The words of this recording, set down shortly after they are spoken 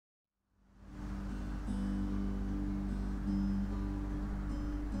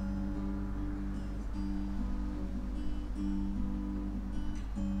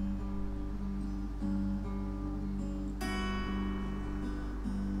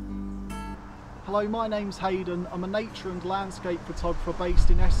Hello, my name's Hayden. I'm a nature and landscape photographer based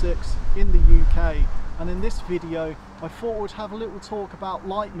in Essex in the UK, and in this video I thought we'd have a little talk about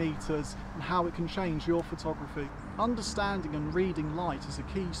light meters and how it can change your photography. Understanding and reading light is a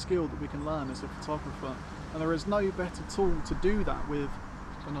key skill that we can learn as a photographer, and there is no better tool to do that with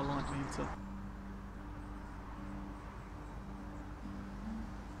than a light meter.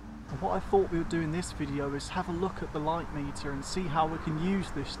 What I thought we would do in this video is have a look at the light meter and see how we can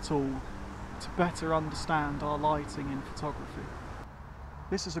use this tool to better understand our lighting in photography.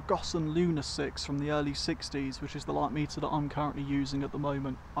 This is a Gossen Lunar 6 from the early 60s, which is the light meter that I'm currently using at the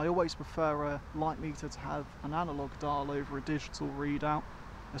moment. I always prefer a light meter to have an analog dial over a digital readout.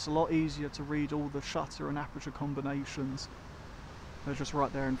 It's a lot easier to read all the shutter and aperture combinations. They're just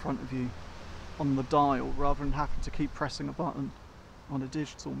right there in front of you on the dial, rather than having to keep pressing a button on a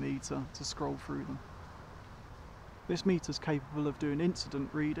digital meter to scroll through them. This meter is capable of doing incident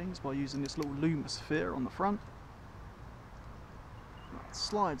readings by using this little lumisphere on the front. It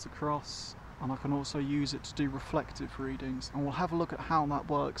slides across, and I can also use it to do reflective readings, and we'll have a look at how that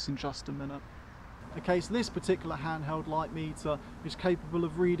works in just a minute. Okay, so this particular handheld light meter is capable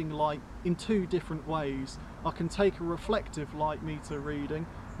of reading light in two different ways. I can take a reflective light meter reading,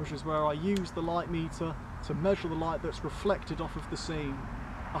 which is where I use the light meter to measure the light that's reflected off of the scene.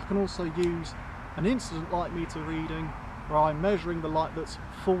 I can also use an incident light meter reading where I'm measuring the light that's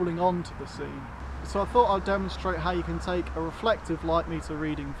falling onto the scene. So I thought I'd demonstrate how you can take a reflective light meter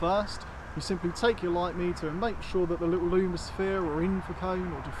reading first. You simply take your light meter and make sure that the little lumisphere or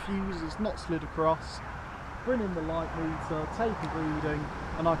infracone or diffuser is not slid across. Bring in the light meter, take a reading,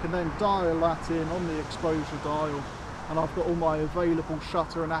 and I can then dial that in on the exposure dial, and I've got all my available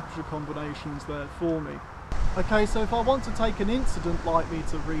shutter and aperture combinations there for me. Okay, so if I want to take an incident light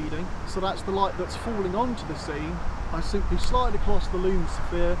meter reading, so that's the light that's falling onto the scene, I simply slide across the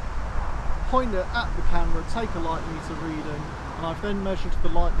lumisphere, point it at the camera, take a light meter reading, and I've then measured the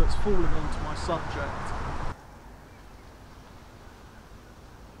light that's falling onto my subject.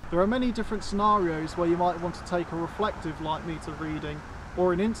 There are many different scenarios where you might want to take a reflective light meter reading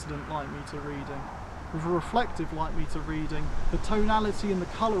or an incident light meter reading. With a reflective light meter reading, the tonality and the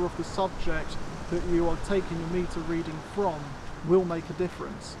colour of the subject that you are taking a meter reading from will make a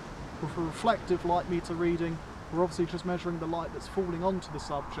difference. With a reflective light meter reading, we're obviously just measuring the light that's falling onto the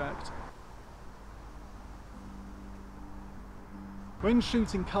subject. When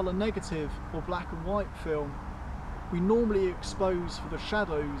shooting colour negative or black and white film, we normally expose for the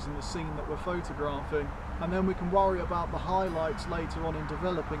shadows in the scene that we're photographing, and then we can worry about the highlights later on in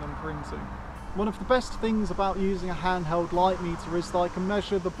developing and printing. One of the best things about using a handheld light meter is that I can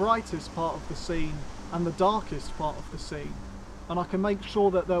measure the brightest part of the scene and the darkest part of the scene, and I can make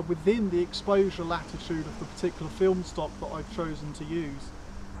sure that they're within the exposure latitude of the particular film stock that I've chosen to use.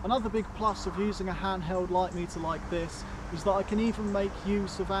 Another big plus of using a handheld light meter like this is that I can even make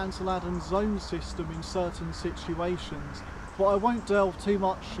use of Ansel Adams' zone system in certain situations, but I won't delve too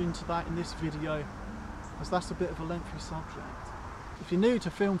much into that in this video, as that's a bit of a lengthy subject. If you're new to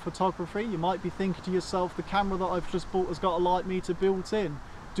film photography, you might be thinking to yourself, the camera that I've just bought has got a light meter built in.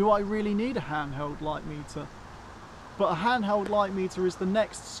 Do I really need a handheld light meter? But a handheld light meter is the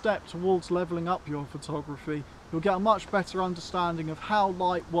next step towards levelling up your photography. You'll get a much better understanding of how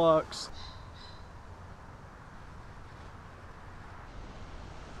light works.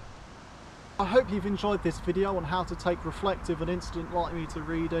 I hope you've enjoyed this video on how to take reflective and incident light meter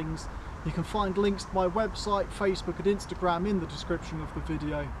readings. You can find links to my website, Facebook and Instagram in the description of the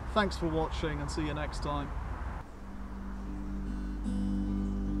video. Thanks for watching, and see you next time.